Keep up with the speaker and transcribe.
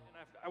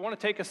want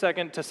to take a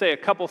second to say a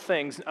couple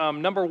things.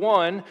 Number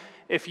one,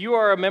 if you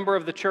are a member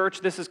of the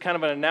church, this is kind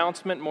of an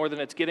announcement more than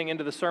it's getting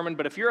into the sermon,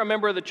 but if you're a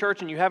member of the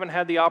church and you haven't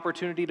had the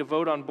opportunity to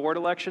vote on board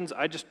elections,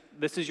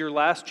 this is your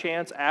last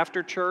chance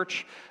after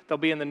church. They'll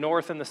be in the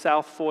north and the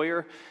south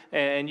foyer,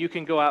 and you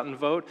can go out and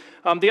vote.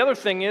 The other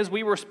thing is,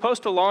 we were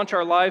supposed to launch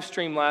our live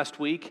stream last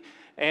week,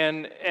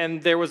 and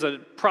there was a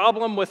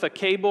problem with a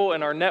cable,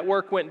 and our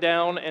network went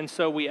down, and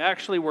so we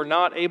actually were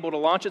not able to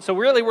launch it. So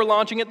really, we're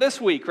launching it this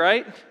week,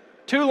 right?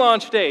 2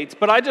 launch dates,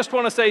 but I just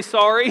want to say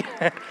sorry.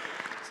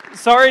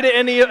 Sorry to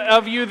any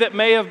of you that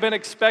may have been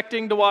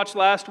expecting to watch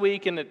last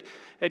week and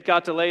it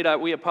got delayed.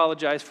 We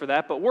apologize for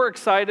that, but we're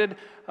excited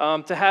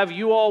to have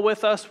you all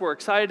with us. We're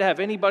excited to have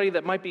anybody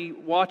that might be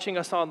watching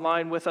us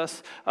online with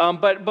us.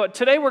 But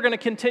today we're going to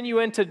continue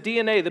into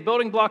DNA, the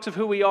building blocks of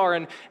who we are.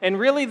 And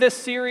really this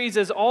series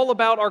is all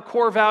about our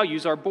core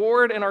values. Our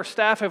board and our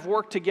staff have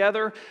worked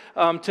together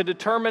to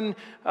determine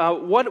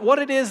what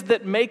it is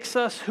that makes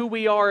us who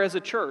we are as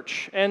a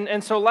church.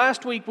 And so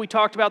last week we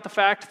talked about the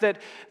fact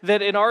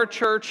that in our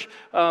church,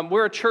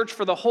 we're a church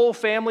for the whole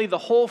family. The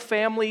whole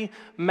family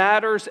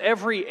matters,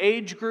 every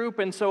age group.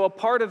 And so a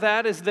part of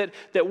that is that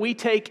we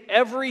take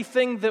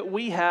everything that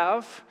we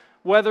have,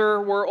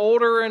 whether we're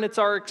older and it's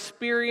our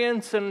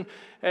experience,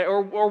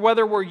 or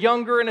whether we're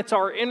younger and it's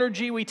our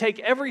energy, we take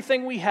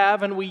everything we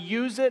have and we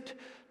use it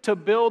to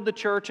build the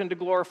church and to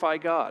glorify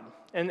God.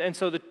 And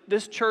so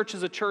this church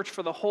is a church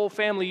for the whole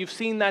family. You've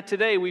seen that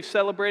today. We've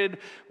celebrated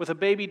with a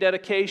baby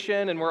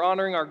dedication, and we're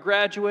honoring our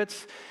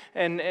graduates.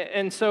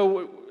 And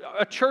so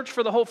a church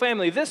for the whole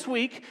family. This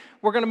week,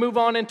 we're going to move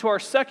on into our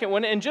second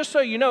one. And just so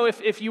you know,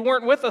 if you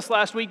weren't with us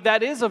last week,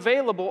 that is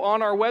available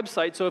on our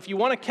website. So if you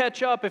want to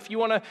catch up, if you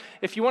want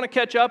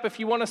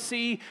to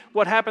see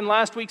what happened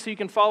last week so you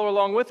can follow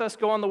along with us,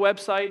 go on the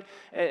website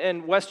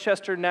and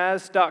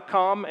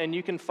westchesternaz.com, and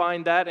you can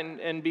find that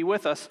and be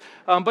with us.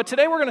 But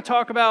today we're going to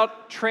talk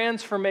about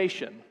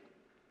transformation.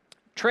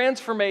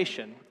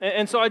 Transformation.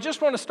 And so I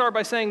just want to start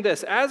by saying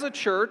this. As a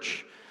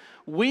church,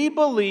 we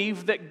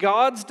believe that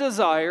God's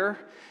desire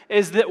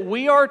is that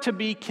we are to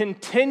be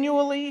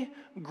continually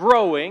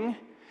growing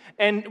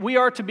and we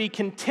are to be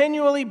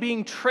continually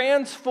being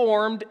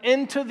transformed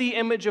into the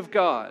image of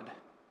God.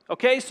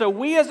 Okay, so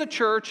we as a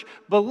church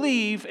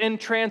believe in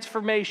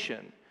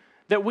transformation,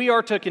 that we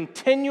are to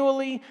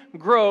continually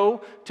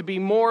grow to be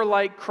more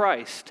like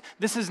Christ.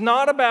 This is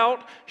not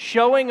about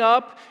showing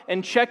up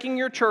and checking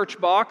your church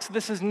box.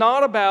 This is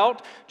not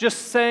about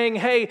just saying,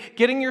 hey,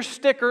 getting your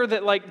sticker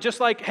that just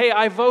like, hey,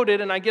 I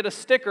voted and I get a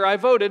sticker, I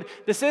voted.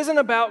 This isn't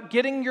about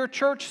getting your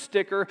church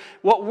sticker.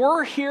 What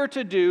we're here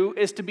to do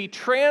is to be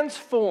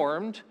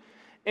transformed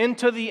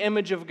into the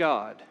image of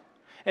God.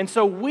 And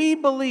so we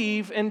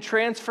believe in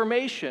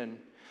transformation.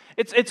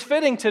 It's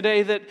fitting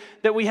today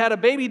that we had a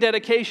baby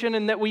dedication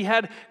and that we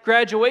had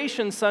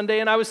graduation Sunday,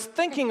 and I was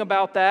thinking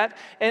about that,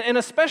 and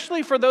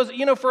especially for those,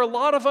 for a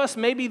lot of us,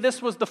 maybe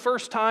this was the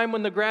first time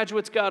when the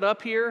graduates got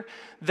up here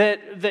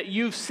that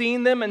you've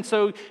seen them, and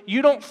so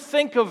you don't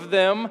think of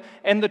them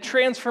and the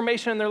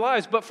transformation in their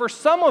lives. But for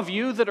some of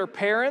you that are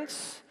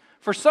parents,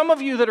 for some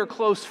of you that are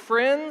close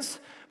friends,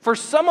 for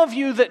some of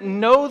you that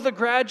know the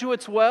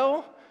graduates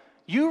well,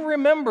 you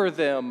remember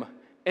them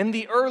in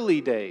the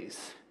early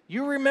days.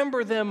 You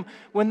remember them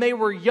when they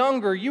were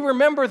younger. You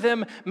remember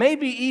them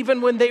maybe even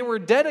when they were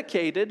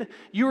dedicated.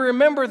 You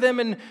remember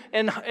them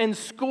in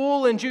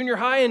school and junior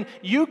high, and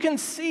you can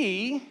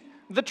see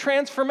the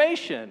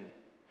transformation.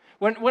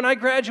 When I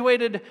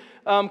graduated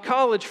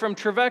college from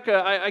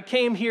Trevecca, I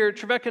came here,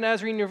 Trevecca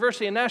Nazarene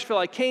University in Nashville.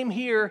 I came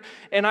here,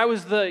 and I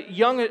was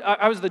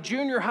the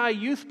junior high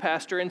youth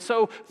pastor, and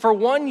so for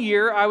 1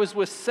 year, I was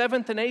with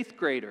 7th and 8th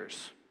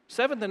graders.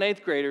 7th and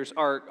 8th graders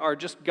are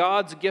just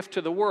God's gift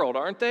to the world,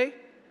 aren't they?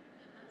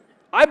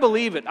 I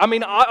believe it. I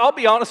mean, I'll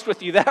be honest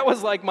with you. That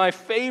was like my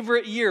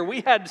favorite year.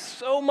 We had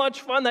so much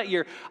fun that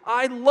year.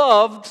 I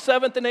loved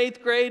 7th and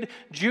 8th grade,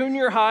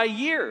 junior high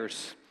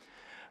years.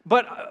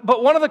 But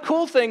one of the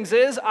cool things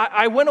is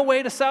I went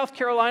away to South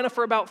Carolina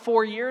for about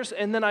 4 years,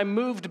 and then I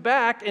moved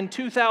back in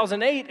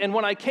 2008. And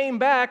when I came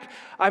back,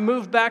 I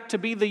moved back to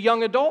be the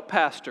young adult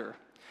pastor.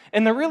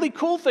 And the really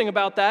cool thing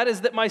about that is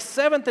that my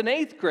 7th and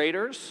 8th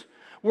graders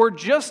were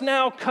just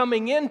now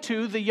coming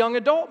into the young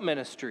adult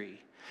ministry.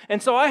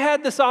 And so I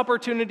had this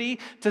opportunity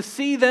to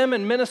see them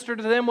and minister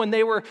to them when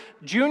they were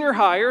junior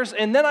hires,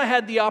 and then I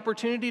had the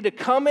opportunity to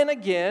come in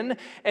again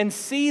and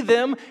see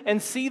them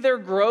and see their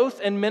growth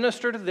and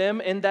minister to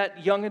them in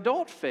that young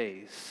adult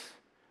phase.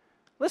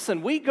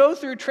 Listen, we go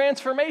through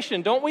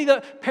transformation, don't we?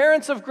 The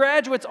parents of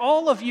graduates,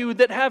 all of you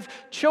that have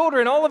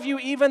children, all of you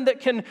even that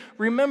can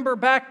remember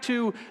back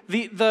to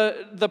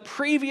the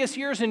previous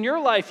years in your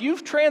life,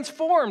 you've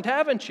transformed,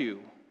 haven't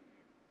you?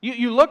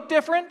 You look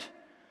different,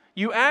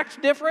 you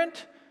act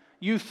different,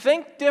 you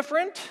think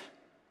different,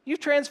 you've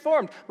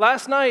transformed.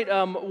 Last night,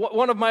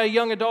 one of my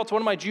young adults, one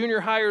of my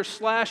junior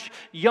hires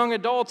 / young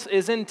adults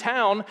is in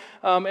town,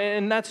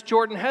 and that's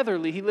Jordan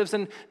Heatherly. He lives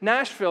in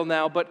Nashville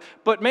now,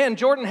 but man,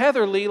 Jordan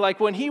Heatherly,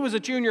 like when he was a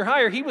junior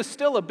hire, he was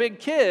still a big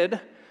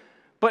kid,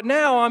 but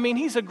now, I mean,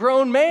 he's a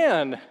grown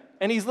man.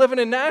 and he's living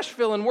in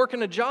Nashville and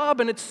working a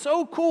job, and it's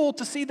so cool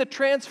to see the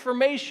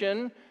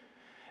transformation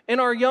in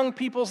our young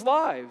people's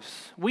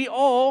lives. We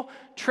all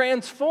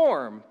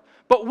transform.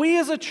 But we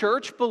as a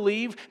church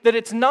believe that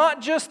it's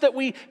not just that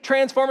we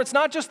transform, it's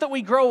not just that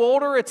we grow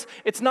older,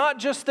 it's not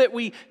just that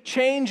we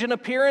change in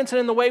appearance and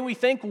in the way we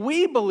think.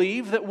 We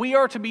believe that we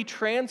are to be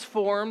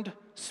transformed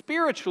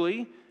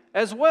spiritually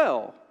as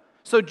well.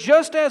 So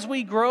just as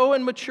we grow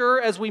and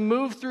mature, as we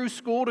move through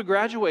school to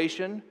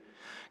graduation,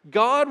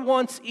 God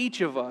wants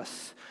each of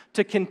us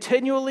to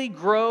continually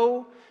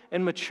grow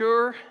and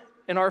mature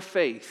in our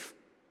faith.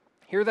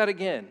 Hear that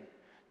again.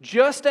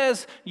 Just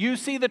as you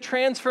see the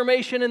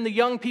transformation in the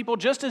young people,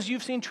 just as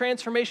you've seen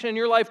transformation in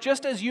your life,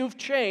 just as you've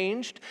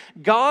changed,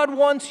 God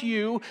wants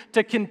you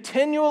to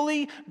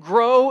continually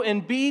grow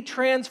and be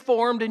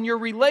transformed in your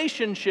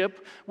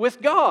relationship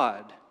with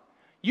God.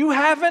 You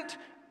haven't,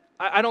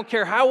 I don't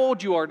care how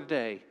old you are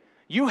today,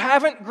 you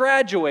haven't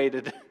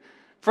graduated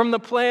from the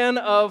plan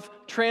of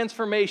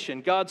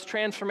transformation, God's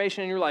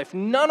transformation in your life.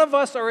 None of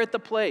us are at the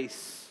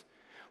place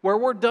where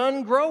we're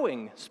done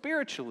growing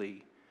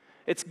spiritually.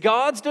 It's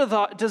God's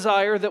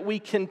desire that we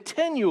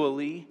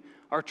continually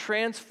are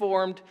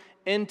transformed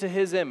into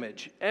His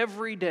image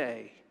every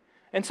day.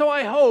 And so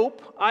I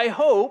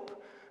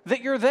hope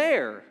that you're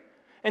there.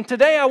 And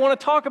today I want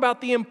to talk about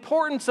the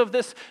importance of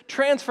this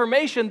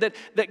transformation,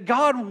 that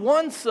God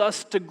wants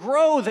us to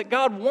grow, that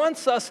God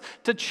wants us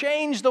to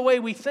change the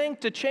way we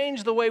think, to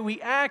change the way we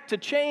act, to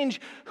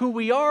change who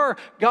we are.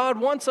 God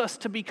wants us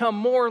to become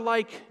more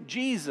like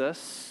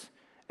Jesus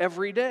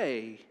every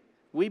day.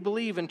 We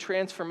believe in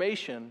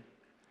transformation.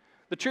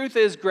 The truth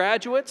is,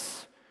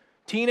 graduates,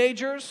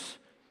 teenagers,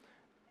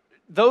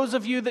 those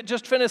of you that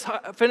just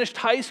finished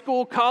high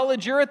school,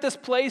 college, you're at this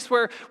place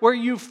where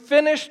you've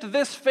finished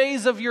this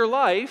phase of your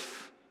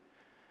life,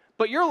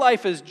 but your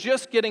life is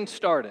just getting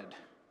started.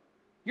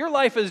 Your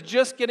life is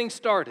just getting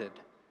started.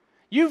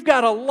 You've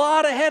got a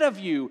lot ahead of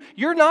you.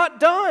 You're not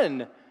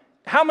done.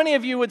 How many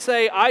of you would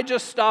say, I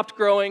just stopped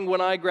growing when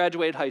I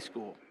graduated high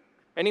school?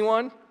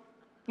 Anyone?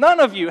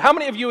 None of you. How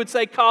many of you would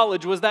say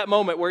college was that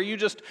moment where you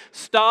just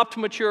stopped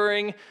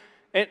maturing?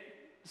 And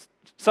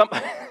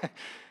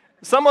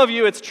some of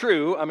you, it's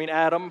true. I mean,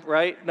 Adam,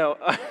 right? No,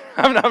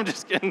 I'm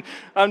just kidding.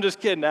 I'm just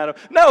kidding, Adam.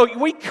 No,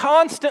 we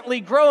constantly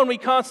grow and we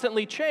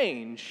constantly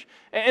change.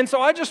 And so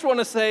I just want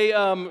to say,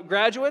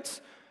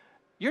 graduates,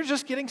 you're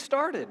just getting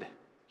started.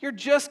 You're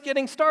just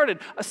getting started.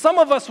 Some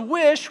of us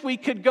wish we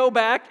could go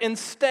back and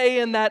stay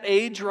in that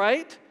age,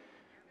 right?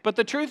 But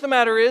the truth of the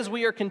matter is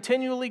we are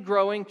continually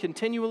growing,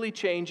 continually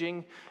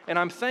changing, and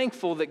I'm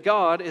thankful that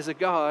God is a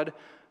God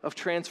of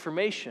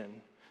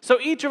transformation. So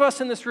each of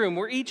us in this room,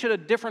 we're each at a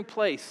different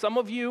place. Some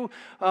of you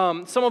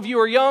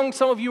are young,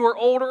 some of you are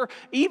older.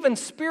 Even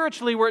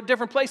spiritually, we're at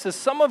different places.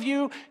 Some of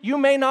you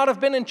may not have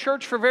been in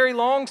church for very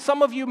long.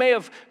 Some of you may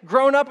have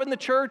grown up in the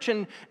church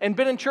and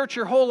been in church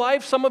your whole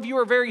life. Some of you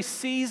are very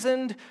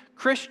seasoned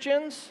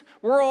Christians.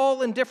 We're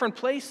all in different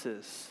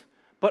places.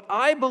 But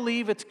I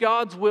believe it's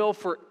God's will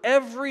for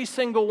every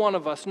single one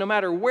of us, no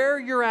matter where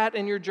you're at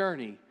in your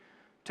journey,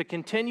 to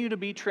continue to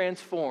be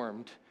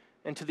transformed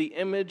into the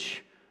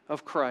image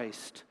of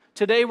Christ.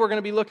 Today we're going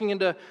to be looking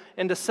into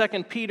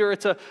 2 Peter.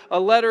 It's a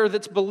letter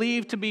that's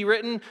believed to be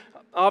written,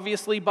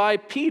 obviously, by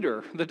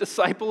Peter, the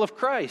disciple of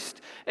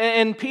Christ.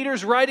 And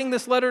Peter's writing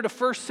this letter to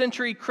first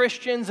century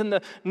Christians in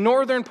the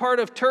northern part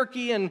of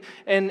Turkey and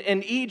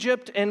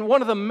Egypt. And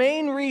one of the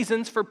main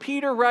reasons for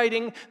Peter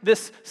writing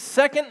this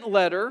second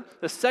letter,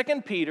 the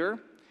 2 Peter,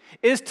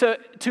 is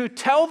to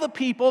tell the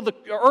people, the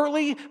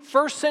early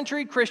first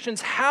century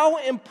Christians, how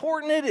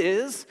important it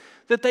is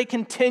that they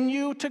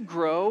continue to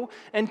grow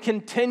and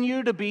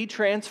continue to be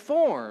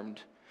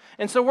transformed.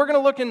 And so we're going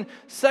to look in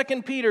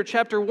 2 Peter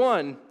chapter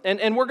 1,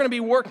 and we're going to be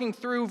working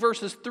through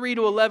verses 3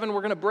 to 11.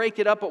 We're going to break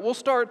it up, but we'll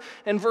start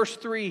in verse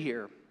 3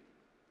 here.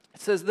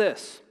 It says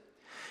this: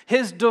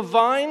 His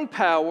divine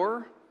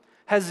power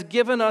has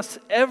given us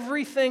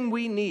everything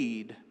we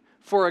need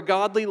for a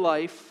godly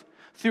life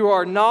through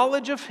our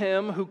knowledge of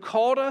Him who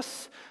called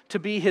us to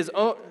be His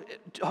own,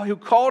 who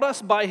called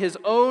us by His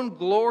own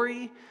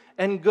glory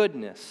and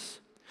goodness.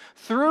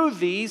 Through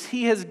these,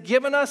 He has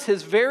given us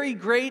His very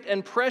great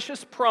and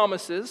precious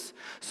promises,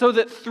 so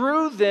that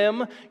through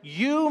them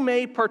you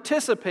may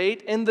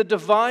participate in the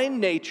divine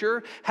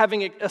nature,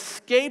 having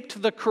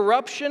escaped the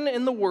corruption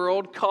in the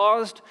world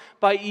caused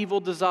by evil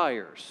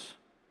desires.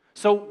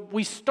 So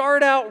we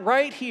start out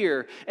right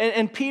here,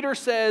 and Peter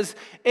says,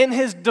 in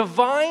His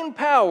divine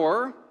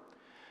power,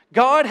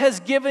 God has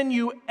given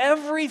you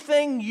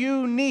everything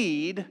you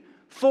need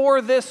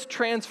for this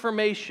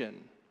transformation.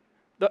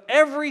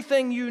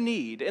 Everything you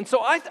need. And so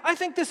I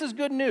think this is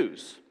good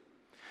news.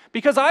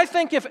 Because I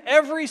think if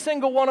every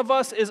single one of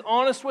us is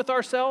honest with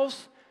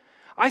ourselves,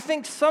 I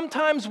think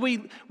sometimes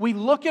we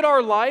look at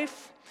our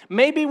life,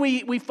 maybe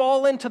we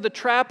fall into the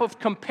trap of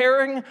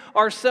comparing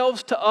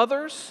ourselves to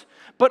others,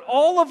 but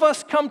all of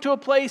us come to a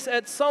place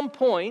at some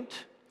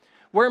point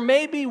where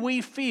maybe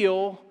we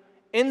feel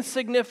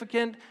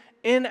insignificant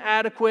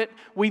inadequate.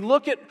 We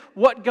look at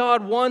what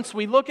God wants.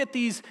 We look at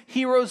these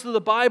heroes of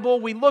the Bible.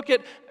 We look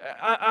at,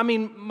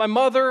 my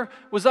mother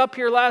was up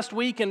here last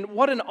week, and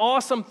what an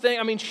awesome thing.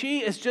 I mean, she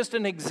is just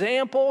an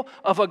example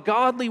of a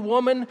godly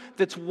woman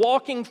that's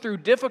walking through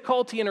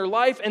difficulty in her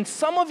life. And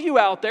some of you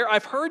out there,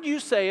 I've heard you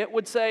say it,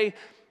 would say,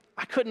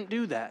 I couldn't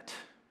do that.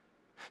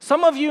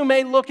 Some of you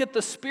may look at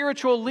the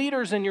spiritual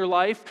leaders in your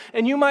life,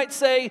 and you might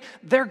say,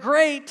 they're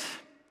great,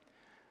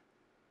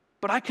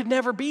 but I could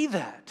never be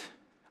that.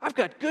 I've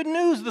got good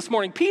news this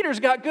morning. Peter's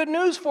got good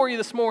news for you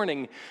this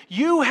morning.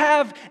 You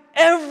have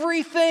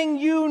everything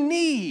you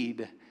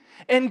need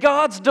in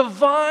God's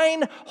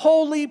divine,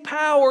 holy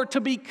power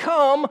to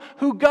become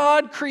who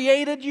God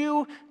created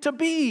you to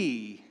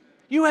be.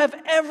 You have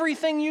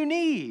everything you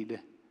need.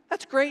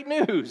 That's great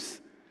news.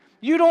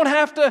 You don't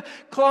have to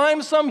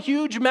climb some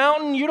huge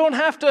mountain. You don't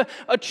have to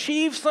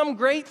achieve some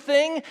great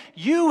thing.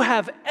 You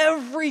have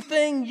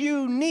everything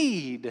you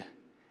need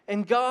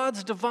in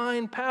God's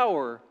divine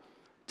power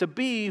to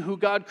be who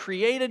God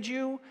created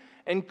you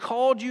and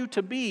called you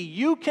to be.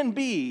 You can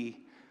be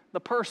the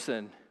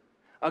person,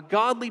 a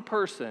godly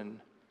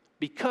person,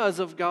 because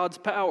of God's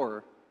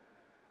power.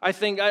 I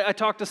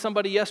talked to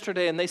somebody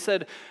yesterday, and they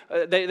said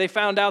they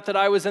found out that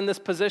I was in this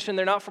position.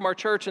 They're not from our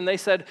church, and they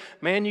said,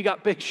 man, you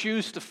got big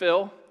shoes to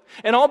fill.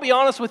 And I'll be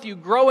honest with you,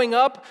 growing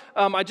up,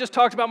 I just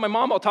talked about my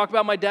mom, I'll talk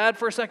about my dad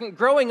for a second.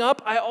 Growing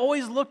up, I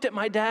always looked at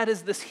my dad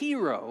as this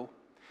hero.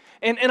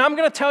 And I'm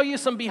going to tell you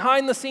some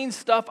behind-the-scenes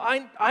stuff.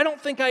 I don't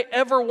think I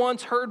ever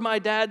once heard my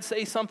dad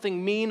say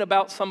something mean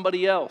about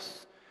somebody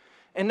else.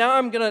 And now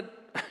I'm going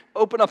to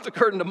open up the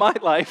curtain to my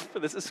life.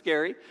 This is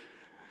scary.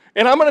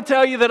 And I'm going to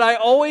tell you that I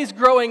always,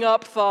 growing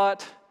up,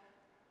 thought,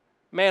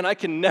 man, I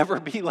can never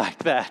be like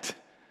that.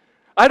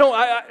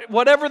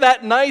 Whatever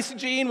that nice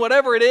gene,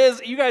 whatever it is,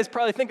 you guys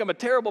probably think I'm a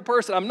terrible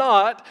person. I'm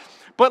not.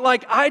 But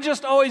I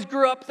just always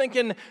grew up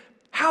thinking,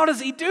 how does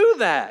he do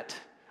that?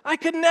 I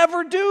could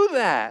never do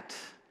that.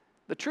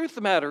 The truth of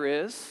the matter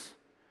is,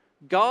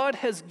 God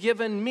has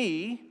given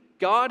me,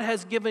 God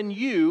has given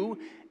you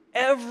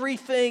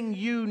everything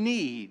you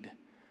need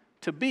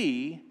to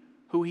be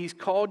who He's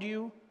called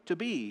you to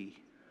be.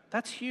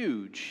 That's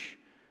huge.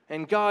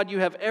 And God, you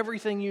have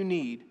everything you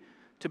need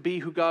to be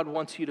who God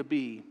wants you to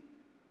be.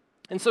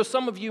 And so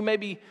some of you may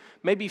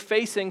be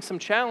facing some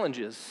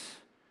challenges.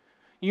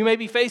 You may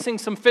be facing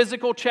some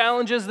physical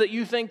challenges that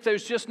you think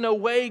there's just no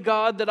way,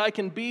 God, that I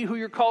can be who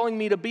you're calling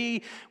me to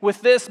be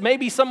with this.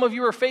 Maybe some of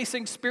you are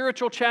facing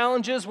spiritual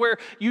challenges where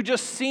you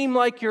just seem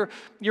like you're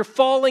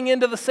falling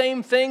into the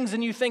same things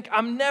and you think,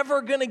 I'm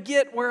never going to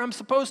get where I'm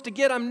supposed to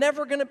get.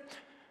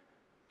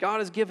 God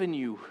has given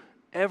you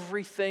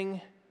everything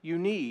you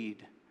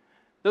need.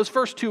 Those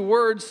first two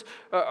words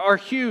are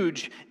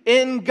huge.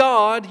 In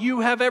God,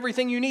 you have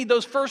everything you need.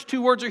 Those first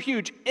two words are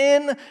huge.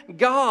 In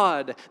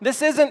God.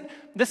 This isn't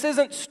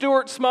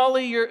Stuart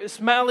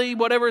Smalley,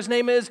 whatever his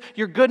name is.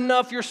 You're good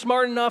enough, you're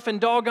smart enough, and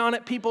doggone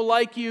it, people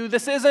like you.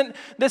 This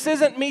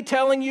isn't me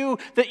telling you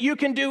that you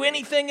can do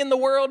anything in the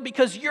world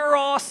because you're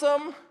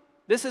awesome.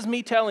 This is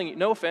me telling you,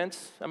 no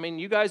offense. I mean,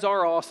 you guys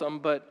are awesome,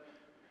 but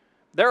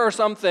there are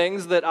some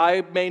things that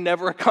I may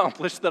never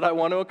accomplish that I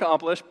want to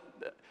accomplish.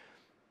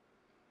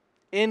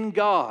 In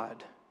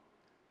God,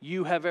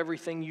 you have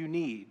everything you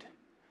need.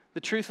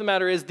 The truth of the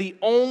matter is, the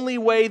only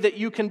way that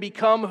you can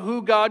become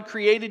who God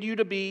created you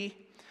to be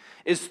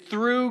is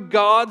through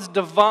God's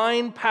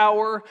divine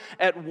power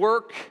at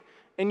work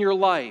in your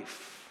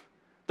life.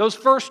 Those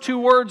first two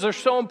words are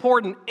so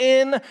important.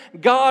 In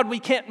God, we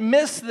can't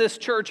miss this,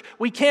 church.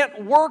 We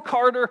can't work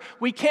harder.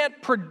 We can't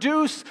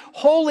produce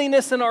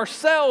holiness in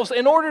ourselves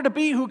in order to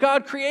be who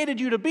God created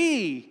you to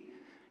be.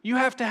 You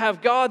have to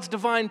have God's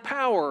divine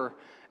power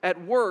at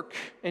work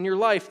in your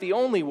life. The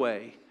only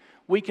way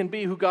we can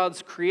be who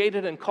God's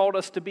created and called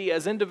us to be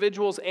as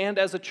individuals and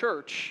as a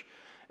church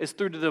is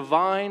through the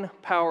divine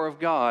power of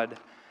God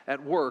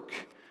at work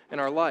in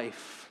our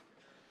life.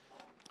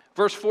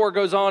 Verse 4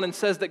 goes on and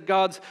says that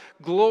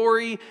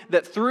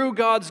through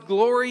God's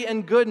glory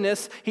and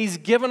goodness, He's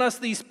given us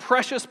these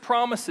precious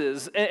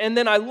promises. And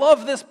then I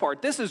love this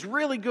part. This is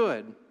really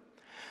good.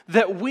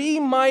 That we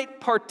might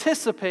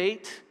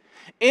participate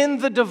in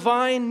the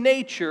divine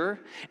nature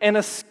and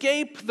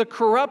escape the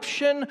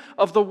corruption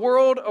of the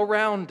world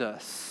around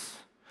us.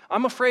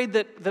 I'm afraid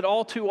that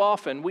all too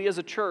often we as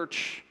a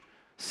church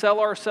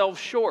sell ourselves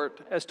short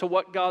as to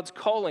what God's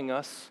calling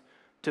us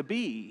to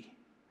be.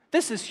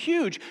 This is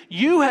huge.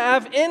 You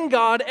have in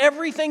God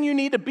everything you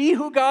need to be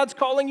who God's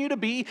calling you to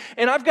be.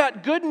 And I've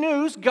got good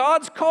news.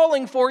 God's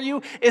calling for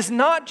you is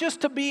not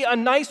just to be a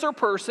nicer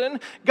person.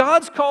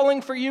 God's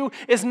calling for you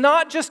is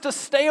not just to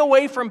stay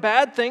away from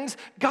bad things.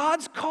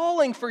 God's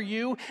calling for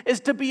you is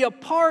to be a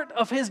part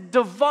of His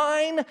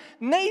divine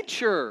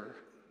nature.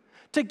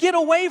 To get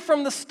away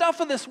from the stuff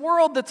of this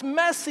world that's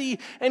messy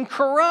and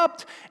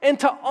corrupt and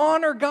to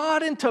honor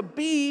God and to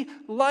be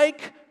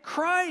like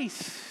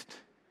Christ.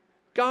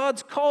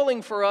 God's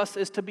calling for us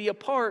is to be a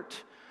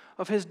part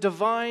of His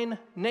divine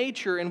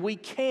nature, and we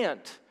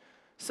can't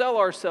sell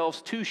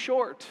ourselves too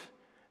short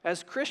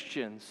as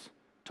Christians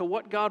to to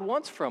what God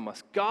wants from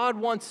us. God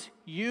wants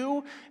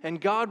you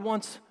and God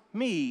wants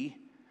me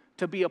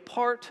to be a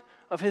part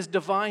of his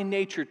divine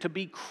nature, to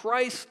be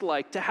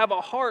Christ-like, to have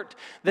a heart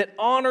that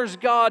honors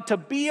God, to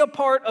be a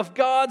part of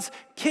God's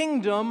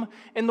kingdom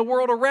in the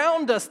world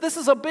around us. This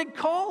is a big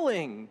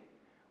calling.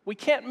 We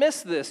can't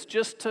miss this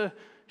just to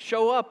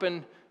show up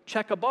and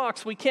check a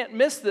box. We can't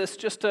miss this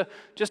just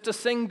to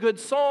sing good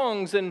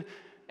songs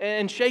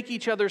and shake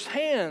each other's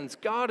hands.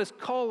 God is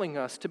calling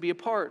us to be a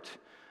part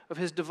of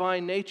his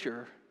divine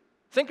nature.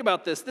 Think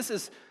about this. This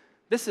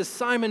is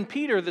Simon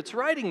Peter that's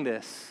writing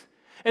this.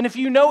 And if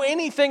you know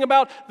anything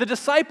about the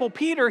disciple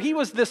Peter, he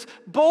was this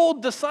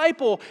bold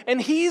disciple, and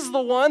he's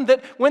the one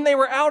that when they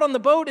were out on the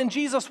boat and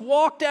Jesus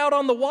walked out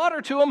on the water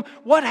to him,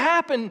 what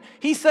happened?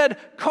 He said,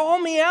 "Call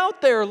me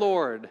out there,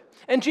 Lord."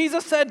 And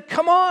Jesus said,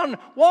 "Come on,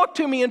 walk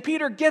to me." And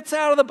Peter gets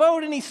out of the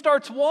boat and he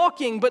starts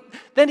walking, but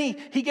then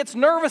he gets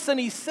nervous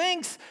and he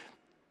sinks.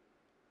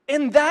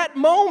 In that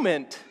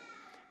moment,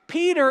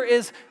 Peter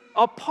is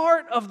a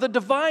part of the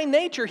divine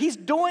nature. He's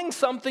doing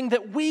something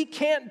that we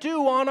can't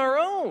do on our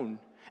own.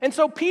 And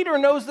so Peter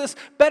knows this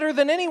better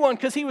than anyone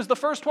because he was the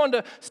first one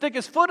to stick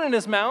his foot in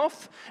his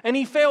mouth, and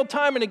he failed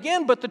time and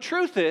again. But the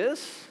truth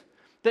is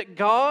that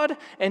God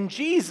and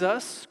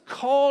Jesus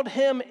called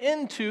him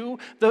into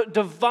the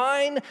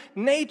divine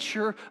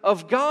nature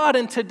of God.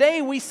 And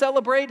today we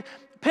celebrate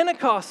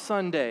Pentecost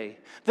Sunday,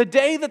 the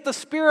day that the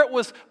Spirit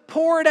was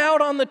poured out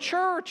on the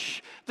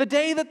church, the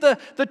day that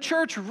the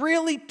church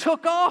really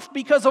took off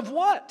because of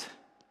what?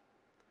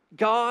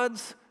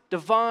 God's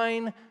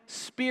divine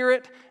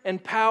Spirit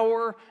and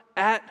power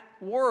at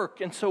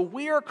work. And so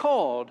we are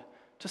called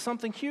to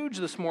something huge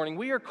this morning.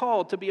 We are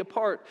called to be a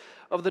part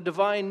of the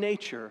divine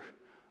nature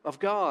of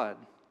God.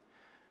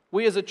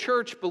 We as a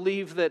church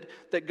believe that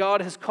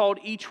God has called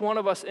each one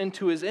of us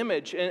into his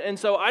image. And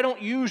so I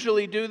don't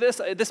usually do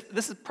this.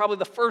 This is probably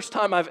the first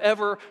time I've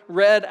ever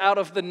read out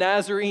of the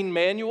Nazarene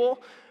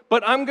Manual.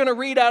 But I'm going to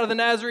read out of the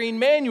Nazarene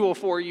Manual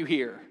for you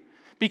here.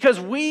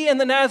 Because we in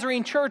the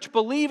Nazarene Church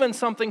believe in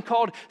something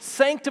called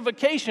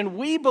sanctification.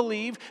 We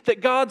believe that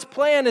God's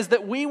plan is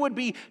that we would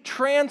be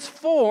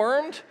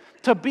transformed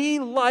to be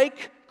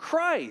like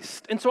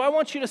Christ. And so I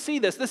want you to see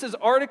this. This is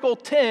Article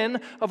 10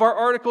 of our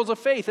Articles of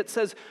Faith. It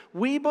says,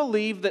 "We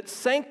believe that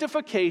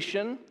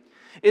sanctification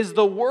is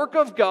the work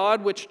of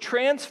God which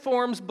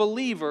transforms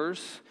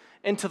believers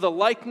into the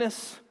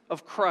likeness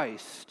of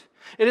Christ.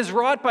 It is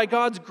wrought by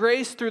God's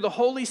grace through the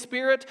Holy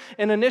Spirit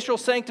in initial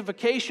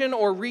sanctification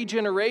or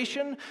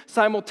regeneration,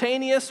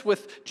 simultaneous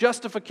with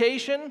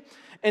justification,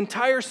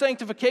 entire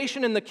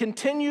sanctification, and the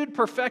continued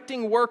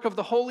perfecting work of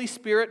the Holy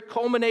Spirit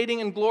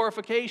culminating in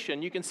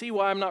glorification." You can see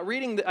why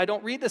I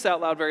don't read this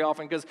out loud very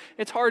often because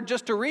it's hard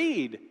just to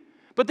read.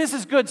 But this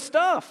is good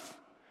stuff.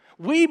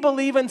 We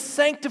believe in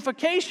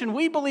sanctification.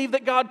 We believe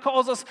that God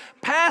calls us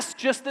past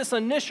just this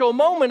initial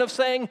moment of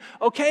saying,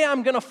 "Okay,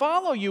 I'm going to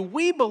follow you."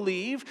 We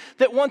believe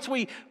that once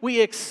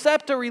we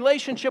accept a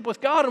relationship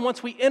with God and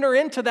once we enter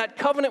into that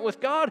covenant with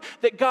God,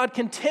 that God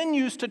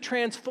continues to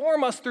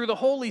transform us through the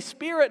Holy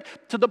Spirit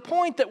to the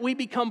point that we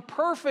become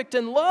perfect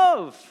in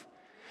love.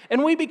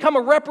 And we become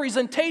a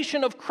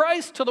representation of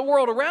Christ to the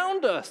world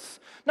around us.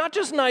 Not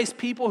just nice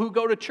people who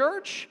go to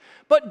church,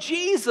 but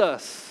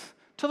Jesus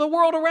to the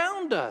world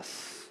around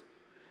us.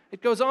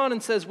 It goes on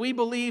and says, "We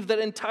believe that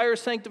entire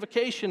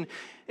sanctification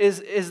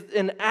is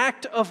an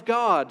act of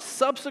God,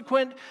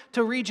 subsequent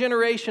to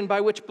regeneration,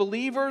 by which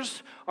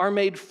believers are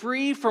made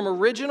free from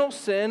original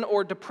sin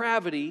or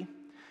depravity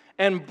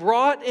and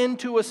brought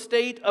into a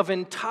state of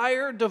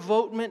entire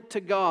devotement to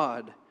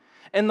God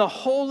and the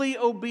holy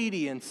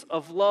obedience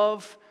of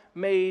love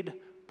made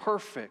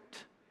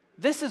perfect."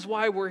 This is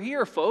why we're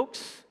here,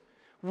 folks.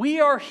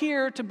 We are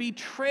here to be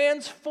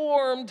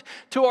transformed,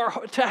 to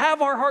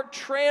have our heart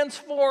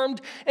transformed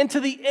into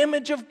the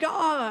image of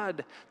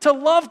God, to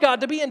love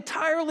God, to be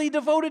entirely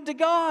devoted to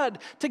God,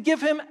 to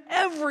give him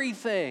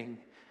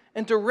everything,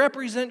 and to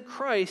represent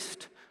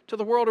Christ to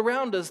the world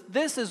around us.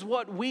 This is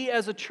what we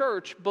as a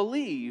church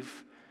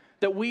believe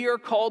that we are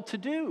called to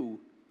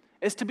do,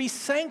 is to be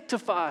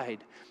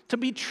sanctified, to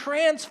be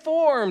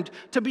transformed,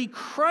 to be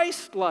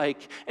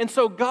Christ-like. And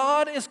so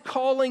God is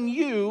calling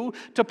you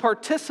to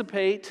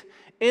participate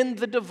in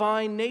the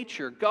divine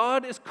nature.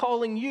 God is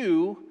calling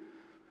you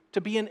to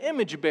be an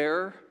image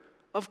bearer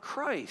of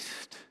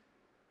Christ.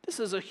 This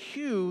is a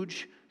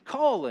huge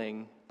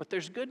calling, but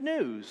there's good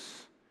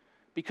news.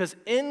 Because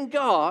in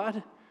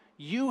God,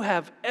 you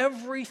have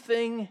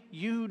everything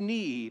you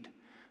need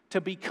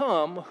to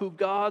become who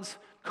God's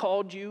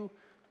called you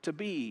to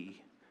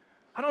be.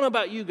 I don't know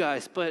about you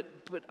guys, but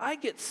I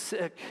get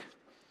sick.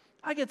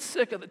 I get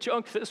sick of the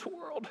junk of this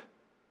world.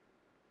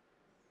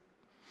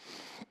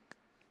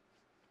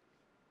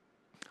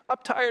 I'm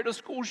tired of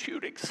school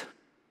shootings.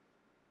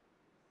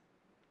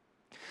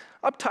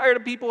 I'm tired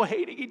of people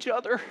hating each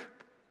other.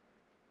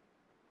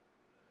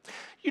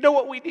 You know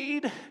what we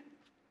need?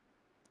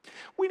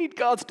 We need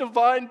God's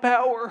divine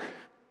power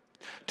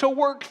to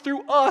work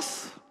through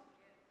us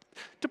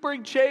to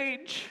bring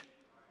change.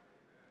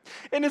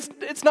 And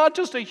it's not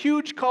just a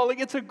huge calling,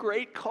 it's a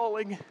great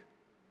calling.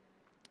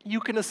 you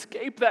can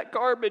escape that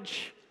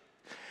garbage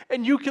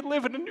and you can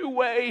live in a new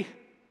way.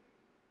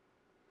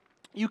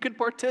 You can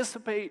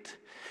participate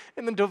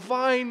in the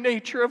divine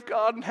nature of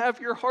God and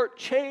have your heart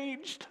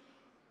changed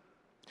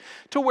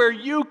to where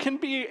you can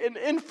be an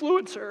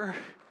influencer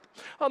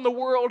on the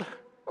world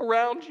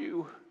around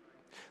you.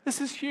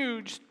 This is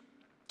huge.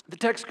 The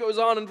text goes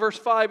on in verse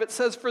 5. It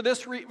says, for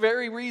this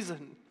very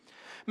reason,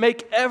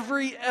 make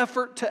every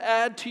effort to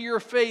add to your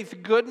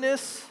faith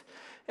goodness,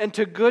 and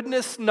to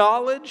goodness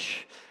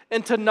knowledge,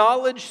 and to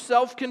knowledge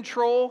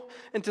self-control,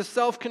 and to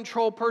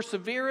self-control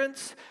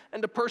perseverance,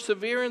 and to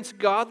perseverance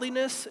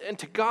godliness, and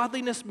to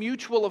godliness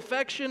mutual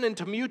affection, and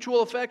to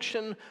mutual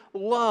affection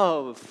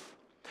love.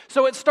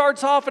 So it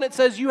starts off and it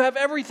says you have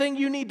everything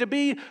you need to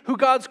be who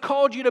God's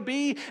called you to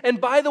be.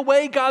 And by the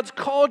way, God's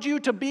called you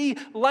to be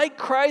like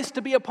Christ,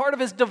 to be a part of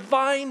His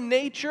divine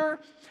nature.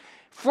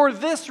 For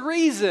this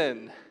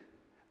reason,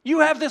 you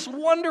have this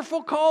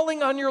wonderful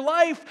calling on your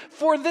life.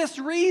 For this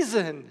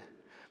reason,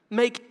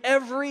 make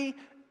every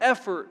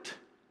effort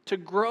to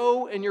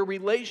grow in your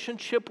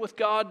relationship with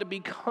God, to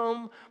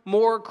become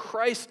more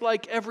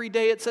Christ-like every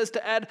day. It says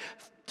to add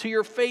to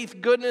your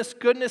faith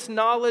goodness,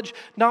 knowledge,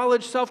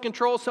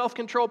 self-control,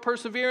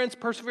 perseverance,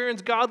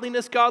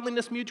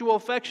 godliness, mutual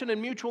affection,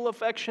 and mutual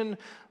affection,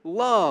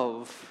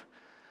 love.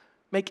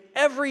 Make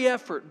every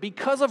effort,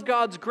 because of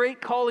God's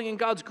great calling and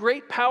God's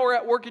great power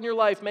at work in your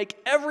life, make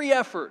every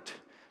effort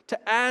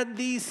to add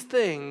these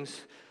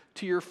things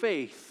to your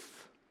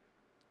faith.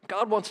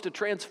 God wants to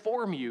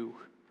transform you.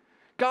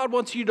 God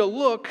wants you to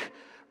look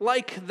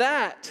like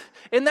that.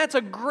 And that's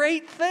a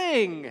great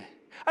thing.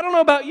 I don't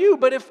know about you,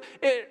 but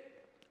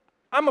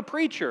I'm a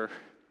preacher.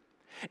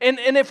 And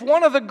if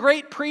one of the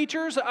great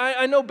preachers,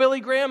 I know Billy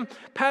Graham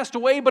passed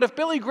away, but if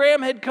Billy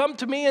Graham had come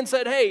to me and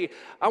said, hey,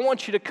 I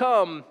want you to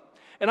come,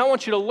 and I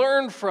want you to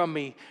learn from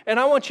me, and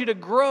I want you to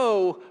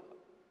grow,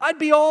 I'd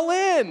be all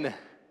in.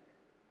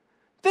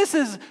 This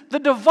is the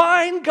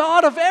divine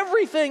God of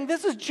everything.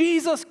 This is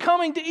Jesus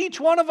coming to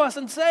each one of us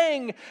and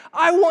saying,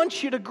 I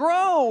want you to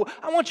grow.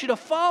 I want you to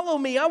follow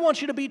me. I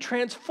want you to be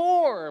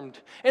transformed.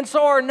 And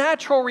so our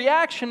natural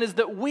reaction is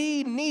that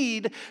we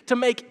need to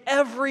make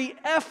every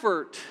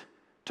effort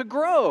to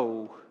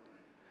grow.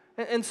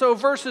 And so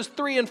verses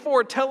 3 and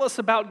 4 tell us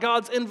about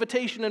God's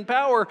invitation and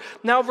power.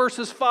 Now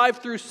verses 5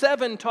 through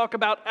 7 talk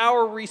about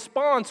our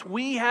response.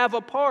 We have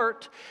a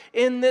part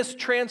in this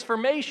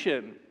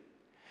transformation.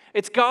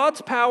 It's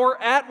God's power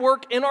at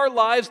work in our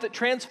lives that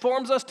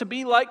transforms us to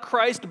be like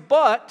Christ,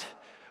 but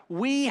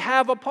we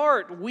have a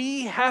part.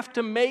 We have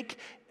to make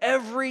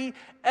every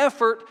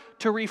effort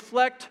to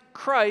reflect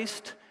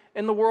Christ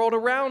in the world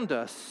around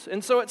us.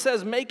 And so it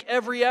says, make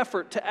every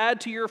effort to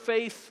add to your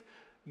faith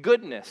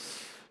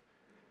goodness.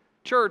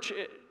 Church,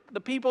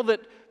 the people that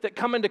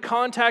come into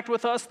contact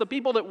with us, the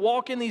people that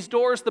walk in these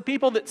doors, the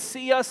people that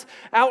see us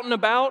out and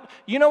about,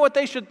 you know what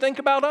they should think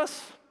about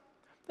us?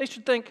 They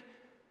should think,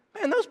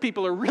 man, those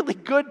people are really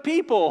good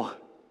people.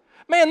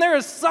 Man, there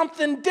is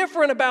something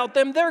different about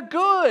them. They're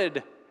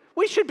good.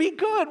 We should be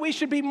good. We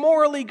should be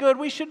morally good.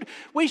 We should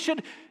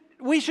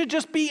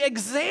just be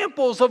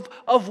examples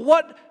of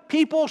what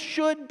people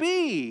should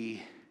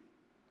be.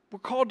 We're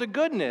called to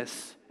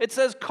goodness. It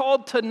says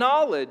called to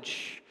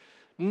knowledge.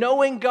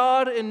 Knowing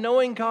God and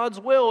knowing God's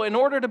will. In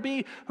order to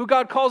be who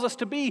God calls us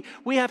to be,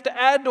 we have to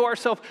add to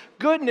ourselves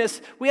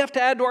goodness. We have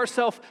to add to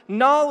ourselves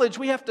knowledge.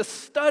 We have to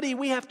study.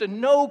 We have to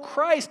know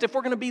Christ. If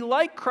we're going to be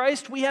like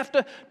Christ, we have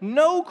to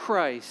know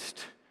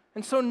Christ.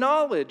 And so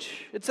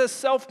knowledge. It says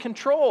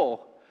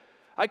self-control.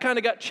 I kind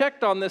of got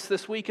checked on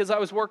this week as I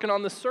was working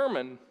on this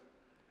sermon.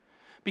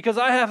 Because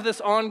I have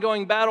this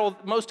ongoing battle.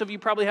 Most of you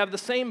probably have the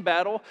same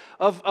battle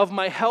of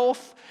my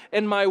health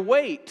and my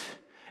weight.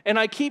 And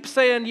I keep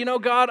saying, you know,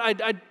 God,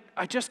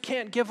 I just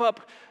can't give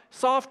up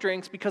soft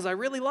drinks because I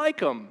really like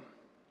them.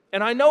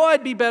 And I know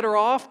I'd be better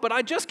off, but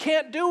I just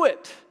can't do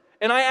it.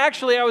 And I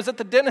was at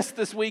the dentist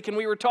this week, and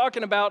we were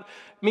talking about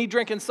me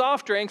drinking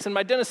soft drinks, and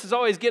my dentist is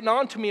always getting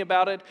on to me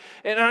about it.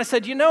 And I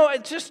said, you know,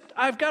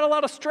 I've got a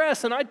lot of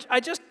stress, and I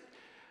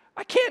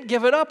can't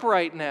give it up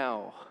right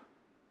now.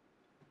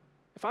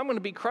 If I'm going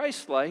to be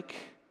Christ-like,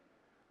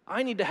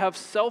 I need to have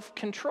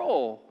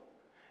self-control.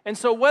 And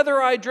so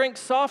whether I drink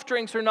soft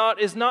drinks or not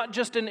is not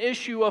just an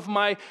issue of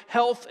my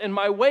health and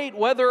my weight.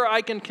 Whether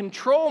I can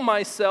control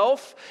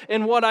myself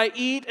in what I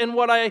eat and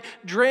what I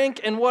drink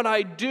and what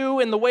I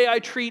do and the way I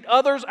treat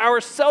others, our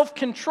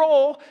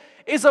self-control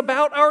is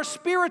about our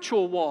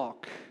spiritual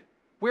walk.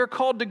 We're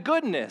called to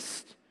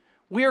goodness.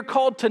 We are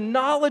called to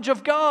knowledge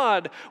of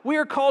God. We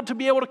are called to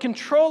be able to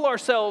control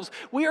ourselves.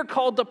 We are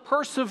called to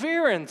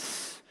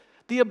perseverance,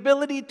 the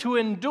ability to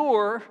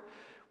endure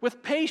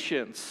with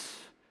patience.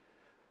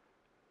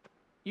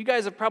 You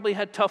guys have probably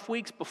had tough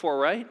weeks before,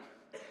 right?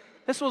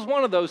 This was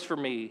one of those for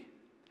me.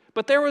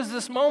 But there was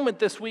this moment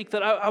this week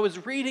that I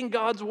was reading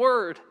God's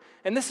Word.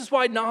 And this is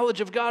why knowledge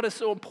of God is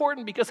so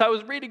important, because I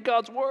was reading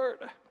God's Word.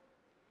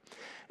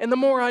 And the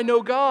more I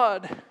know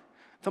God,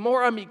 the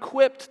more I'm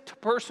equipped to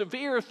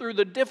persevere through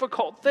the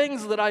difficult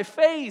things that I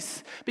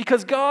face,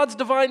 because God's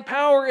divine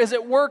power is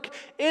at work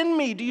in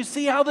me. Do you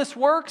see how this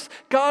works?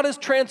 God is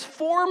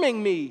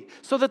transforming me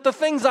so that the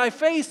things I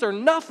face are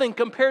nothing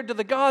compared to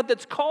the God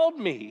that's called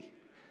me.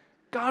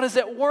 God is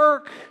at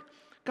work.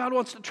 God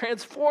wants to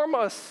transform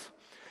us.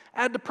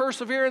 Add to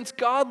perseverance,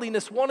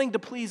 godliness, wanting to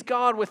please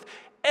God with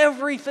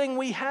everything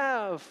we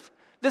have.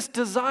 This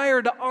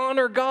desire to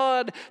honor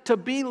God, to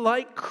be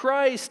like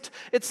Christ.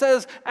 It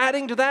says,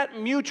 adding to that,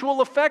 mutual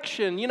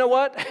affection. You know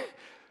what?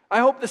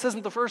 I hope this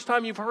isn't the first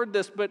time you've heard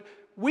this, but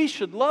we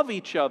should love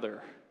each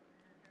other.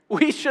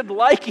 We should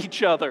like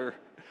each other.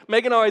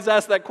 Megan always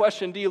asks that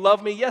question, do you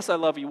love me? Yes, I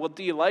love you. Well,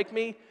 do you like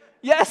me?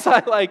 Yes,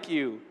 I like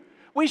you.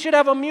 We should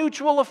have a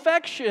mutual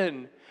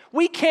affection.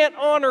 We can't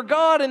honor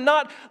God and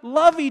not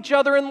love each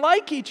other and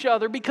like each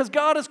other, because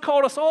God has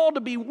called us all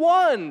to be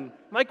one,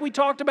 like we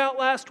talked about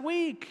last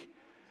week.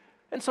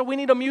 And so we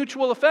need a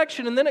mutual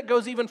affection. And then it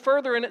goes even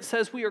further and it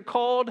says we are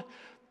called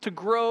to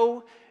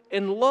grow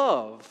in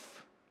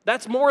love.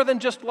 That's more than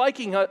just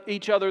liking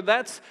each other.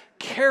 That's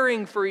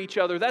caring for each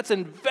other. That's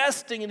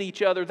investing in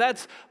each other.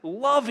 That's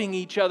loving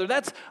each other.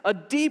 That's a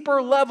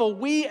deeper level.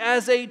 We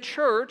as a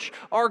church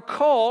are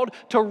called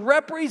to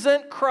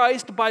represent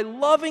Christ by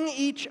loving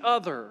each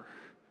other.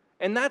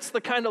 And that's the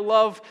kind of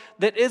love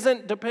that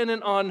isn't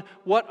dependent on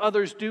what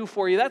others do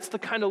for you. That's the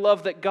kind of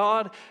love that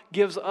God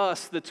gives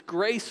us, that's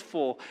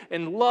graceful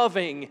and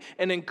loving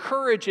and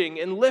encouraging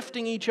and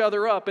lifting each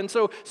other up. And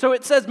so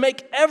it says,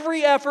 make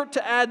every effort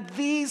to add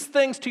these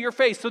things to your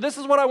faith. So this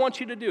is what I want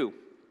you to do.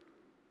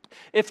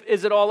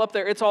 Is it all up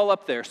there? It's all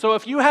up there. So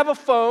if you have a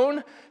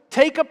phone,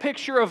 take a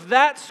picture of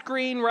that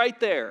screen right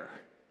there.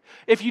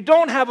 If you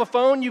don't have a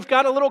phone, you've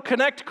got a little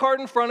Connect card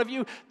in front of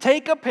you.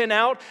 Take a pen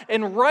out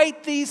and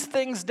write these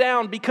things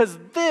down, because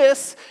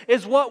this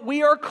is what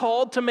we are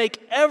called to make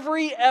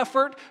every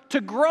effort to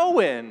grow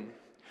in.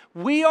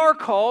 We are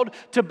called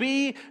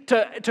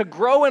to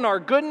grow in our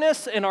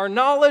goodness, in our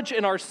knowledge,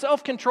 in our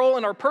self-control,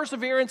 in our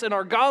perseverance, in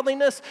our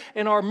godliness,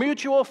 in our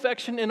mutual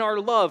affection, in our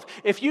love.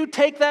 If you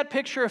take that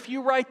picture, if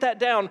you write that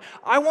down,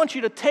 I want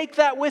you to take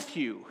that with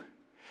you.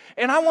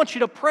 And I want you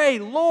to pray,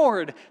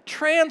 Lord,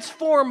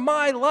 transform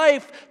my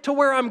life to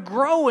where I'm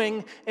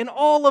growing in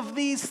all of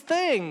these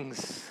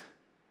things.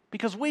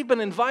 Because we've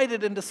been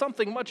invited into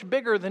something much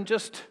bigger than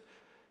just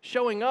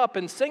showing up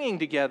and singing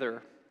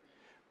together.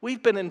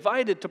 We've been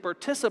invited to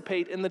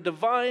participate in the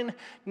divine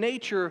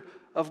nature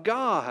of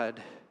God.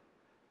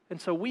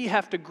 And so we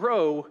have to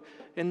grow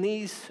in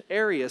these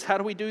areas. How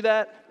do we do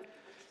that?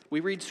 We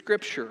read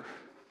Scripture.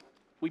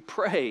 We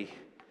pray.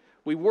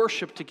 We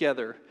worship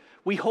together.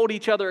 We hold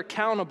each other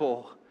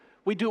accountable.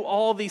 We do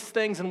all these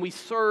things and we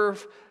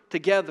serve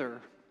together.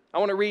 I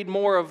want to read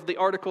more of the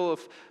article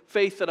of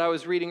faith that I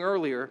was reading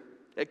earlier.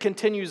 It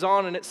continues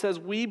on and it says,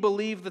 we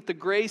believe that the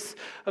grace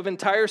of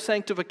entire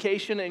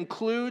sanctification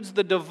includes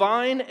the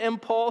divine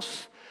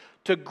impulse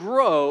to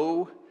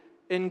grow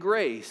in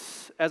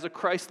grace as a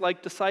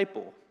Christ-like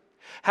disciple.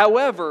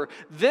 However,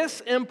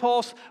 this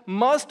impulse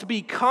must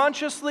be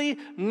consciously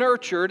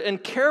nurtured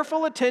and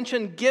careful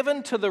attention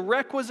given to the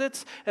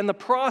requisites and the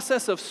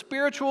process of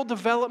spiritual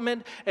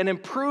development and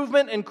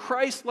improvement in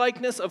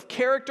Christ-likeness of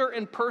character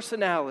and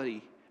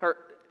personality.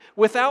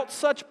 Without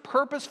such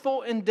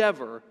purposeful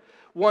endeavor,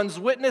 one's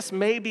witness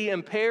may be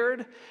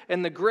impaired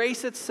and the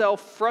grace itself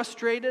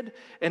frustrated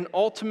and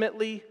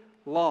ultimately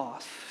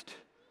lost.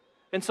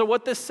 And so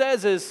what this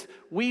says is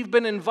we've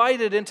been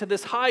invited into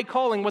this high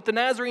calling. What the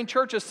Nazarene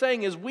Church is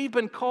saying is we've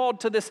been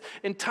called to this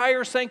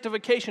entire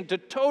sanctification, to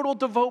total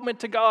devotement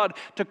to God,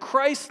 to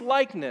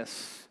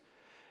Christ-likeness.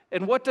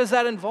 And what does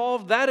that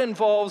involve? That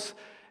involves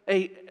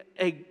a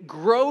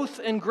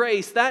growth in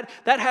grace. That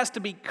has to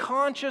be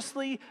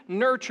consciously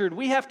nurtured.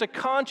 We have to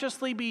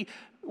consciously be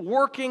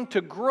working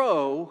to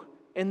grow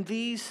in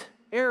these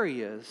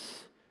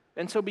areas.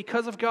 And so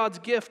because of God's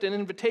gift and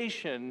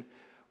invitation,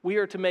 we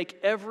are to make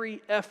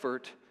every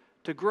effort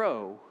to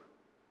grow.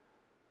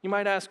 You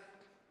might ask,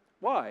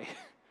 why?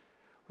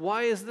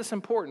 Why is this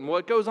important? Well,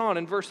 it goes on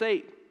in verse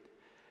 8.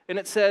 And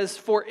it says,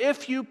 for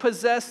if you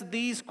possess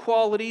these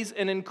qualities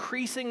in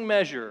increasing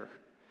measure,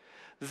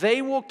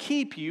 they will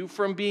keep you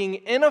from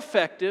being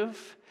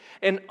ineffective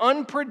and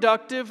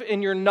unproductive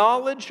in your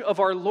knowledge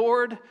of our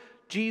Lord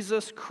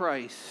Jesus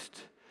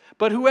Christ.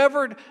 But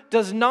whoever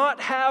does not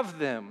have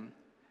them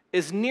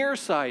is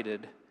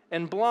nearsighted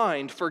and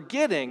blind,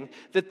 forgetting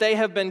that they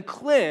have been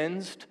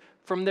cleansed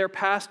from their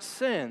past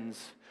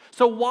sins.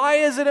 So why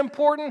is it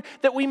important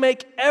that we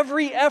make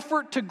every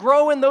effort to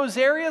grow in those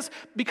areas?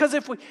 Because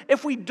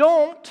if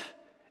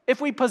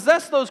we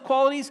possess those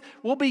qualities,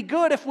 we'll be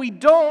good. If we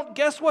don't,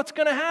 guess what's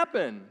going to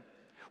happen?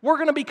 We're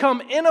going to become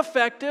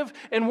ineffective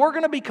and we're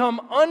going to become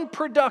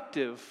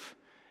unproductive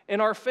in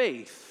our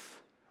faith.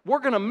 We're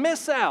going to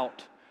miss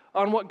out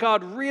on what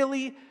God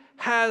really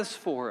has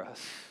for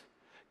us.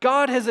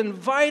 God has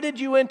invited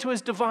you into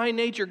His divine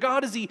nature.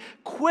 God is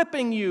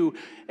equipping you,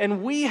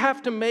 and we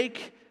have to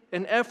make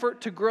an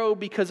effort to grow,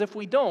 because if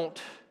we don't,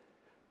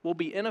 we'll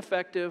be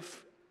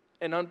ineffective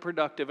and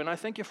unproductive. And I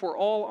think if we're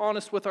all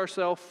honest with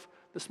ourselves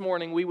this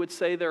morning, we would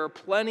say there are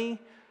plenty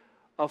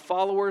of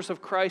followers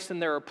of Christ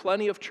and there are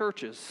plenty of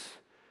churches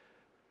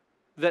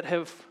that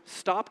have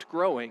stopped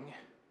growing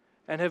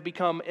and have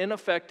become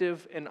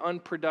ineffective and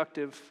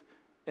unproductive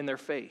in their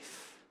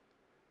faith.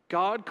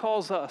 God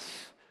calls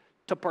us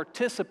to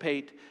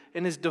participate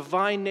in His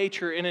divine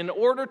nature, and in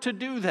order to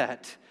do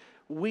that,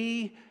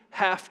 we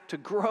have to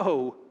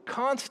grow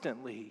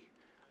constantly.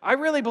 I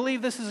really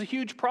believe this is a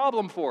huge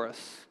problem for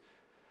us.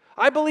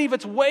 I believe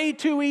it's way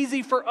too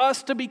easy for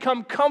us to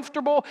become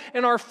comfortable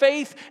in our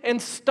faith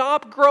and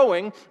stop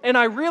growing, and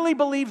I really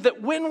believe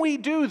that when we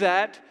do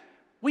that,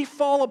 we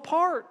fall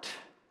apart.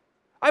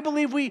 I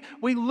believe we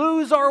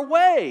lose our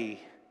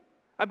way.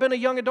 I've been a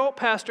young adult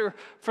pastor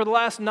for the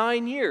last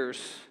 9 years.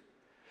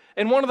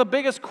 And one of the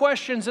biggest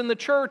questions in the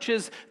church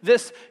is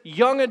this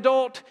young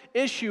adult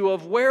issue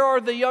of where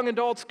are the young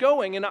adults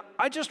going? And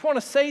I just want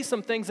to say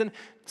some things, and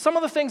some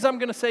of the things I'm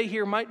going to say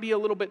here might be a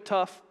little bit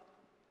tough.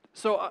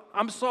 So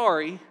I'm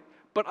sorry,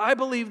 but I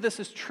believe this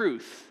is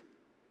truth.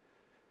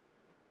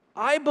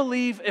 I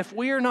believe if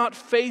we are not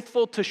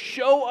faithful to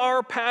show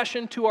our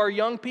passion to our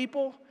young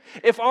people,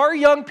 if our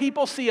young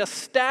people see a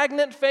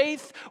stagnant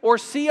faith or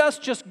see us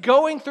just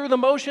going through the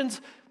motions,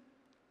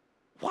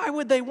 why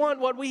would they want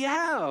what we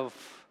have?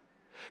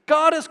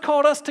 God has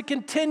called us to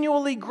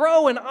continually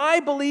grow, and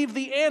I believe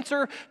the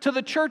answer to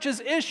the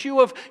church's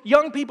issue of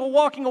young people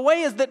walking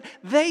away is that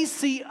they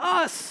see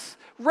us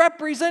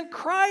represent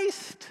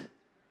Christ.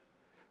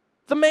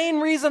 The main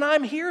reason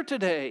I'm here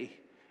today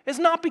is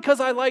not because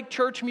I like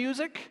church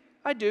music.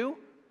 I do.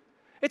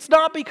 It's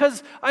not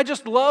because I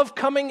just love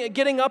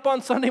getting up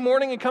on Sunday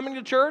morning and coming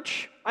to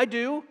church. I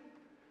do.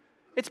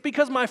 It's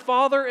because my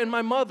father and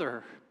my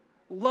mother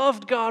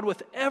loved God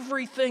with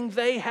everything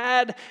they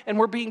had and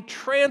were being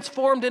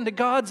transformed into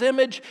God's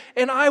image,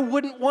 and I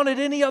wouldn't want it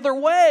any other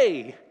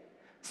way.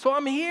 So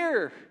I'm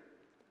here.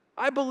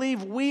 I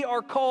believe we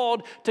are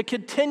called to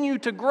continue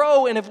to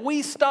grow, and if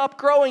we stop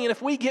growing and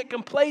if we get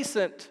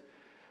complacent,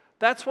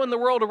 that's when the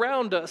world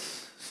around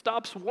us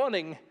stops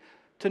wanting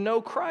to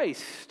know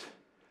Christ.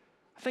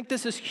 I think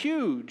this is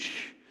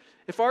huge.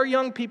 If our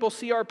young people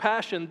see our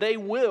passion, they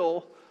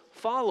will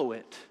follow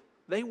it.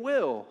 They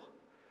will.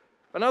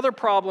 Another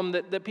problem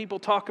that people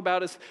talk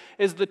about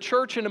is the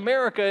church in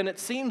America, and it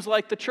seems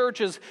like the church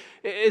is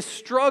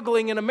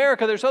struggling in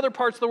America. There's other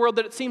parts of the world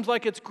that it seems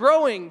like it's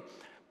growing,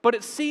 but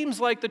it seems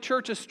like the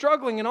church is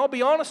struggling. And I'll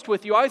be honest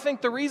with you, I think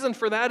the reason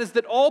for that is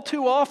that all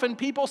too often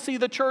people see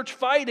the church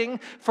fighting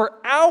for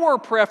our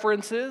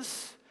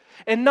preferences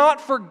and not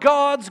for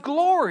God's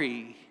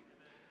glory.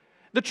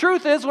 The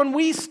truth is, when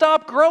we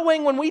stop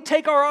growing, when we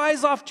take our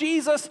eyes off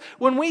Jesus,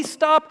 when we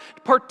stop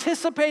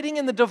participating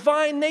in the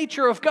divine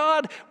nature of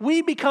God,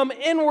 we become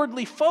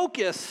inwardly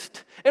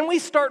focused and we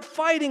start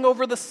fighting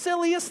over the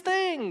silliest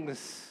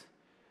things.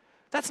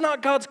 That's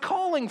not God's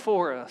calling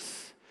for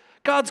us.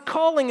 God's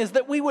calling is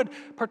that we would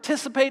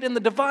participate in the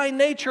divine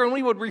nature and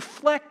we would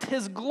reflect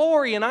His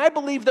glory. And I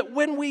believe that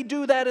when we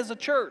do that as a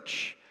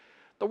church,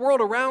 the world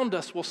around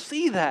us will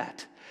see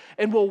that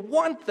and will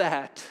want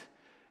that.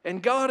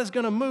 And God is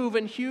going to move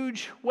in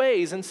huge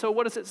ways. And so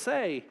what does it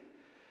say?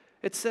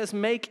 It says,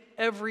 make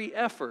every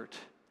effort.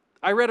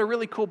 I read a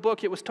really cool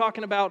book. It was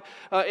talking about,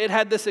 it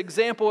had this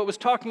example. It was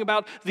talking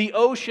about the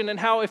ocean and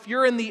how if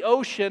you're in the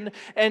ocean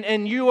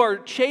and you are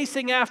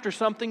chasing after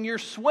something, you're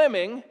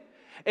swimming,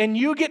 and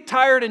you get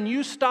tired and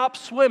you stop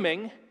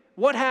swimming,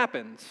 what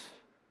happens?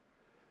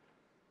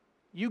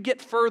 You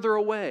get further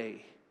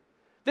away.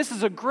 This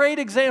is a great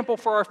example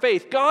for our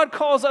faith. God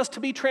calls us to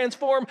be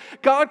transformed.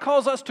 God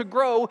calls us to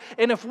grow.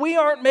 And if we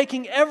aren't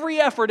making every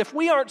effort, if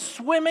we aren't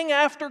swimming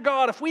after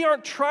God, if we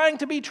aren't trying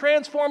to be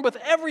transformed with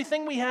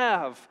everything we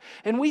have,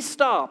 and we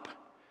stop,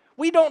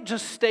 we don't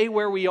just stay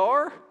where we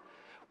are.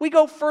 We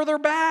go further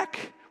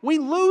back. We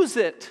lose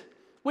it.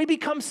 We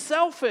become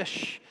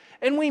selfish.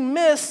 And we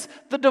miss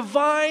the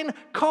divine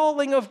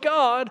calling of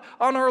God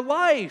on our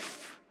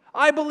life.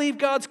 I believe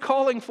God's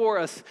calling for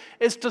us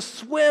is to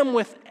swim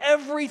with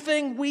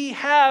everything we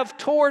have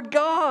toward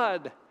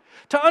God.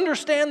 To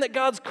understand that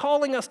God's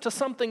calling us to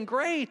something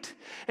great.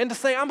 And to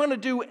say, I'm going to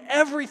do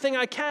everything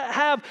I can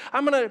have.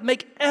 I'm going to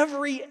make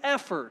every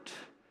effort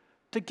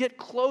to get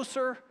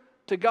closer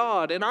to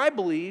God. And I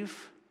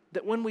believe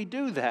that when we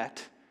do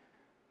that,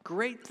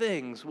 great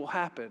things will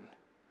happen.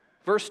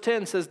 Verse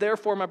 10 says,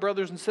 therefore, my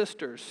brothers and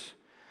sisters,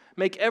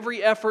 make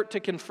every effort to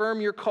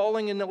confirm your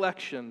calling and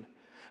election.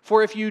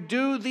 For if you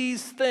do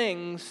these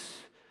things,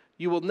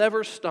 you will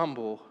never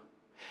stumble,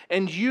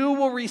 and you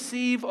will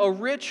receive a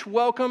rich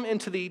welcome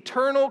into the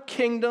eternal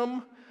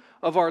kingdom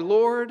of our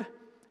Lord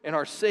and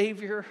our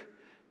Savior,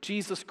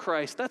 Jesus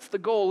Christ. That's the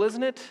goal,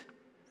 isn't it?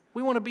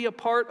 We want to be a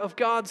part of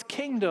God's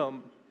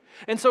kingdom.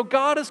 And so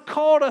God has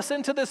called us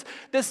into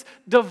this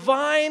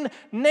divine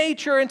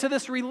nature, into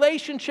this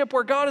relationship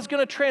where God is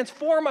going to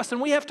transform us, and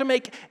we have to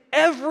make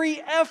every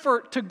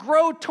effort to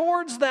grow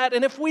towards that.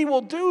 And if we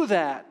will do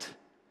that,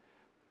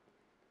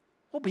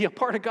 we'll be a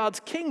part of God's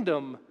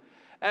kingdom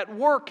at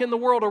work in the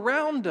world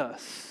around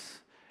us.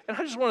 And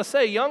I just want to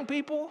say, young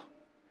people,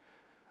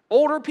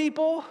 Older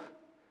people,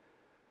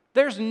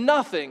 there's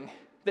nothing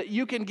that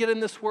you can get in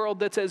this world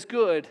that's as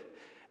good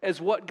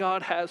as what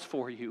God has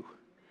for you.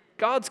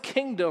 God's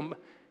kingdom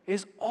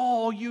is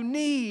all you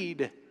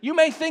need. You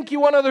may think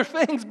you want other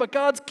things, but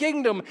God's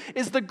kingdom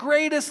is the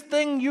greatest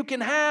thing you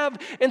can have.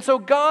 And so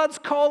God's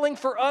calling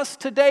for us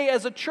today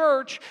as a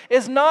church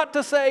is not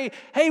to say,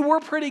 hey, we're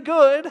pretty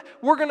good,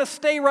 we're going to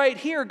stay right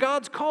here.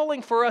 God's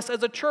calling for us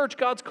as a church.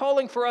 God's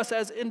calling for us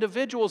as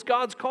individuals.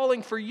 God's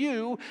calling for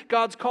you.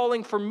 God's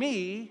calling for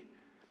me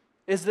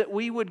is that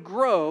we would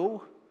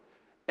grow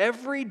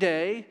every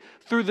day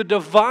through the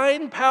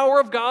divine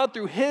power of God,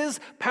 through His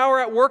power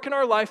at work in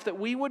our life, that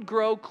we would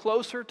grow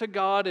closer to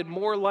God and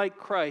more like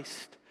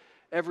Christ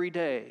every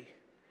day.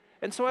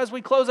 And so as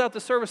we close out the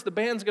service, the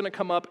band's going to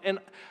come up, and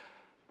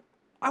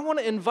I want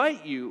to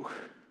invite you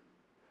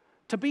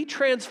to be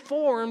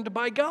transformed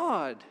by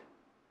God.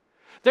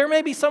 There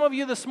may be some of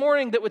you this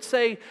morning that would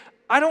say,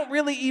 I don't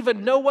really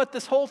even know what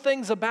this whole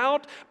thing's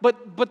about, but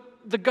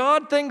the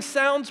God thing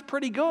sounds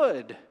pretty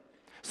good.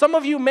 Some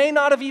of you may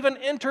not have even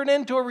entered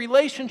into a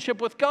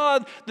relationship with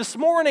God. This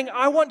morning,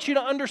 I want you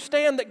to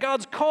understand that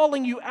God's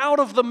calling you out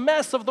of the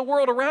mess of the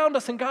world around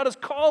us, and God is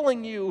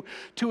calling you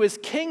to His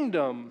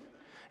kingdom.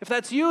 If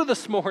that's you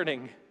this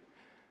morning,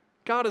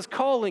 God is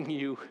calling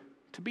you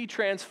to be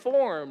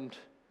transformed.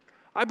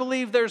 I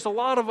believe there's a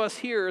lot of us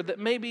here that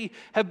maybe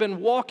have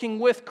been walking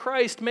with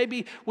Christ.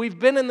 Maybe we've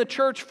been in the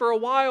church for a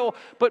while,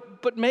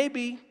 but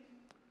maybe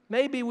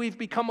we've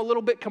become a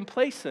little bit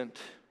complacent.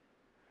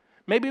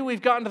 Maybe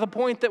we've gotten to the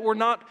point that we're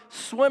not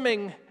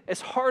swimming as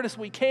hard as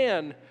we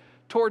can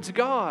towards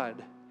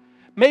God.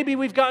 Maybe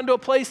we've gotten to a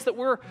place that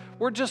we're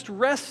just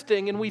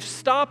resting and we've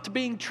stopped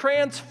being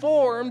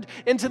transformed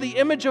into the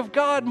image of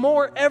God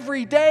more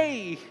every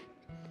day.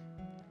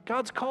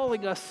 God's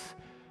calling us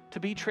to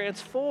be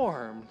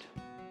transformed.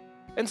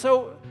 And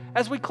so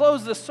as we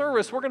close this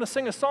service, we're going to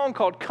sing a song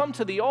called Come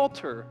to the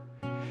Altar.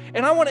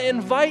 And I want to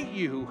invite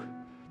you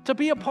to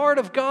be a part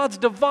of God's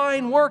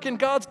divine work and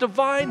God's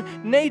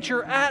divine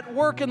nature at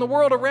work in the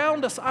world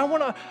around us. I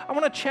want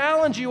to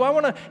challenge you. I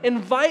want to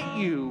invite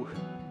you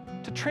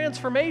to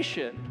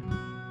transformation.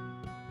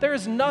 There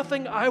is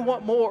nothing I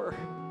want more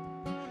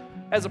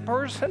as a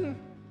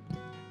person,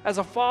 as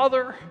a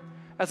father,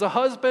 as a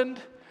husband,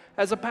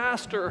 as a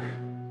pastor,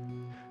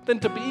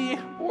 than to be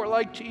more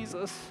like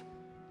Jesus.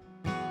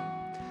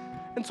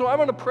 And so I'm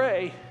going to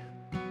pray,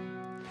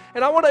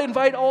 and I want to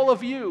invite all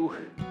of you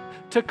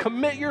to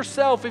commit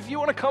yourself. If you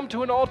want to come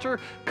to an altar,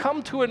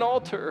 come to an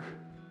altar.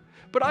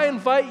 But I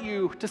invite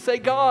you to say,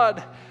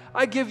 God,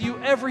 I give you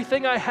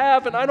everything I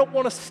have, and I don't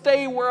want to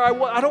stay where I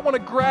want. I don't want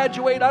to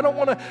graduate. I don't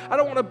want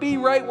to be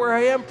right where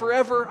I am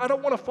forever. I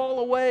don't want to fall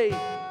away.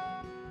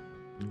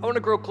 I want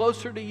to grow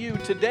closer to you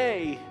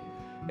today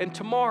and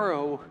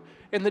tomorrow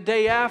and the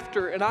day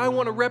after, and I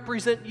want to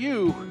represent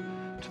you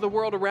to the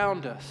world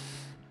around us.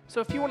 So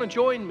if you want to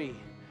join me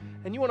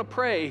and you want to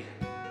pray,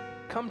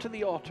 come to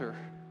the altar.